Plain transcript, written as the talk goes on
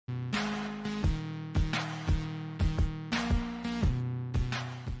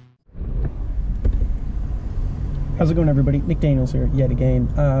How's it going, everybody? Nick Daniels here yet again,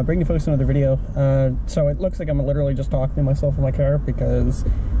 bringing you folks another video. So it looks like I'm literally just talking to myself in my car because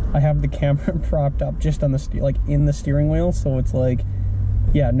I have the camera propped up just on the in the steering wheel, so it's like,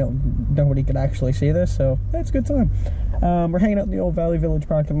 yeah, nobody could actually see this, so it's a good time. We're hanging out in the old Valley Village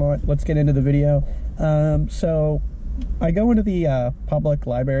parking lot. Let's get into the video. So I go into the public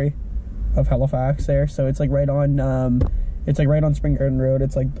library of Halifax there, so it's like right on Spring Garden Road.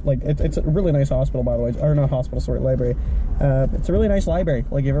 It's it's a really nice hospital, by the way, or not hospital, sorry, library. It's a really nice library.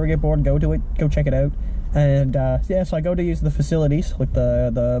 Like, if you ever get bored, go to it, go check it out. And yeah, so I go to use the facilities, like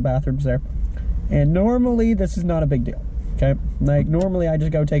the bathrooms there. And normally this is not a big deal, okay? Like, normally I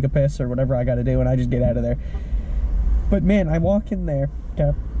just go take a piss or whatever I got to do, and I just get out of there. But man, I walk in there,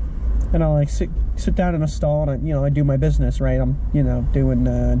 okay, and I'll like sit down in a stall, and I do my business, right? I'm doing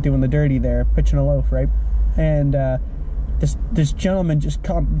the dirty there, pitching a loaf, right? And this gentleman just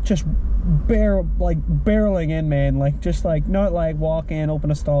barreling in, man, not like walk in,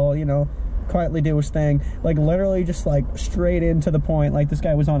 open a stall, quietly do his thing, like literally just like straight into the point, like this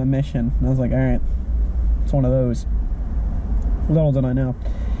guy was on a mission. And I was like, all right, it's one of those. Little did I know.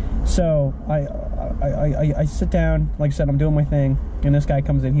 So I sit down, like I said, I'm doing my thing, and this guy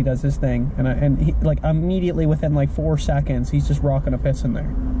comes in, he does his thing, and he, like, immediately within like 4 seconds, he's just rocking a piss in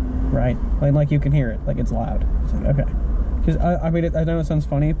there, right? Like you can hear it, like it's loud. It's like, okay. Because I mean, I know it sounds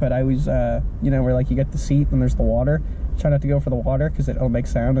funny, but I was, where like you get the seat and there's the water. Try not to go for the water because it'll make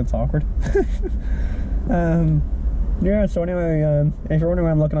sound. It's awkward. Yeah. So anyway, if you're wondering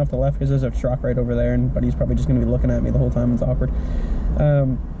why I'm looking off the left, because there's a truck right over there, but he's probably just gonna be looking at me the whole time. It's awkward.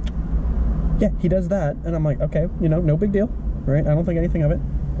 Yeah, he does that, and I'm like, okay, no big deal, right? I don't think anything of it.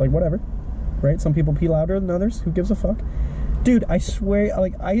 Like, whatever, right? Some people pee louder than others. Who gives a fuck? Dude, I swear,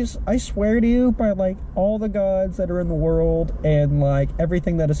 like, I swear to you by, like, all the gods that are in the world and, like,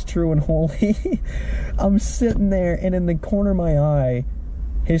 everything that is true and holy, I'm sitting there, and in the corner of my eye,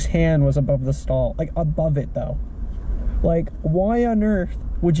 his hand was above the stall. Like, above it, though. Like, why on earth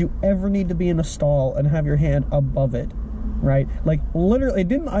would you ever need to be in a stall and have your hand above it, right? Like, literally,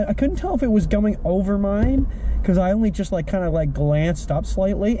 I couldn't tell if it was going over mine, because I only just, like, kind of, like, glanced up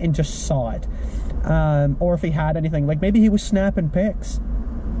slightly and just saw it. Or if he had anything, like maybe he was snapping pics,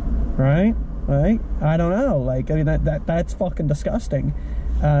 right? I don't know. Like, I mean, that's fucking disgusting.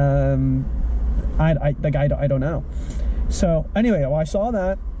 I don't know. So anyway, well, I saw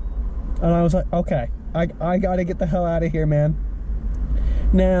that, and I was like, okay, I gotta get the hell out of here, man.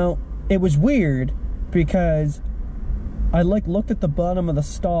 Now, it was weird because I like looked at the bottom of the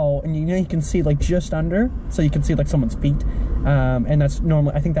stall, and you can see like just under, so you can see like someone's feet, and that's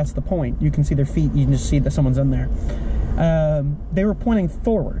normally, I think that's the point. You can see their feet, you can just see that someone's in there. They were pointing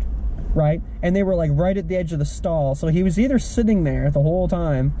forward, right? And they were like right at the edge of the stall, so he was either sitting there the whole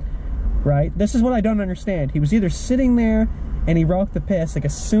time, right? This is what I don't understand. He was either sitting there and he rocked the piss like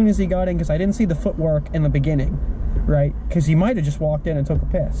as soon as he got in, because I didn't see the footwork in the beginning, right? Because he might have just walked in and took a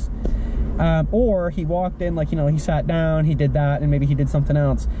piss. Or he walked in, like, he sat down, he did that, and maybe he did something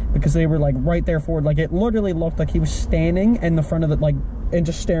else, because they were like right there forward. Like, it literally looked like he was standing in the front of it, like, and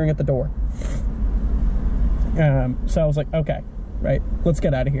just staring at the door. So I was like, okay, right, let's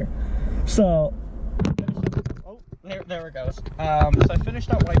get out of here. So, oh, there it goes. So I finished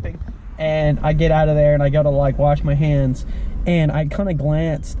up wiping, and I get out of there, and I go to like wash my hands, and I kind of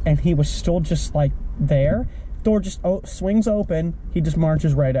glanced, and he was still just like there. Door just swings open, he just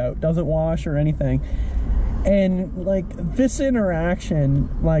marches right out, doesn't wash or anything. And like, this interaction,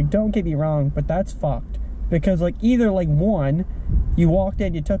 like, don't get me wrong, but that's fucked, because like, either like, one, you walked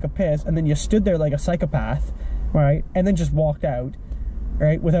in, you took a piss, and then you stood there like a psychopath, right, and then just walked out,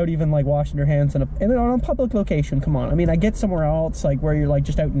 right, without even like washing your hands in on a public location. Come on, I mean, I get somewhere else, like where you're like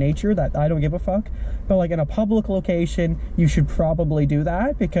just out in nature, that I don't give a fuck, but like in a public location, you should probably do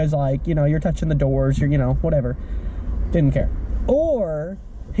that, because like, you're touching the doors, you're, whatever. Didn't care. Or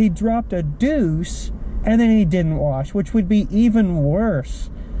he dropped a deuce and then he didn't wash, which would be even worse.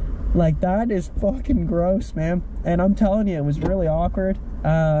 Like, that is fucking gross, man. And I'm telling you, it was really awkward.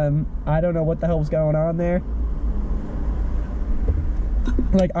 I don't know what the hell was going on there.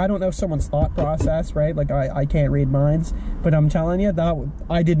 Like, I don't know someone's thought process, right? Like, I can't read minds, but I'm telling you, that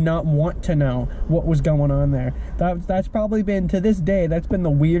I did not want to know what was going on there. That's probably been, to this day, that's been the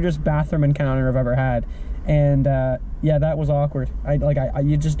weirdest bathroom encounter I've ever had. And yeah, that was awkward.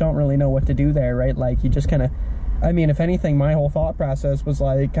 You just don't really know what to do there, right? Like, you just kind of, I mean, if anything, my whole thought process was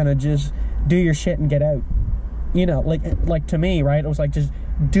like, kind of just do your shit and get out. Like to me, right? It was like, just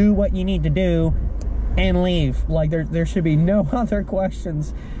do what you need to do and leave. Like, there should be no other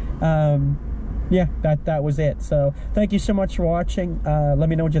questions. yeah, that was it. So thank you so much for watching. Let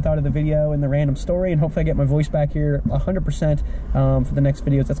me know what you thought of the video and the random story, and hopefully I get my voice back here 100% for the next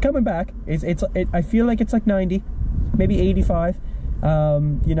videos. It's coming back. I feel like it's like 90, maybe 85.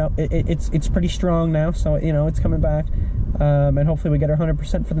 You know, it's pretty strong now, so you know it's coming back, and hopefully we get our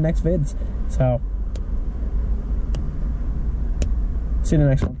 100% for the next vids. So see you in the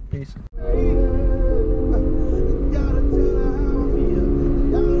next one. Peace.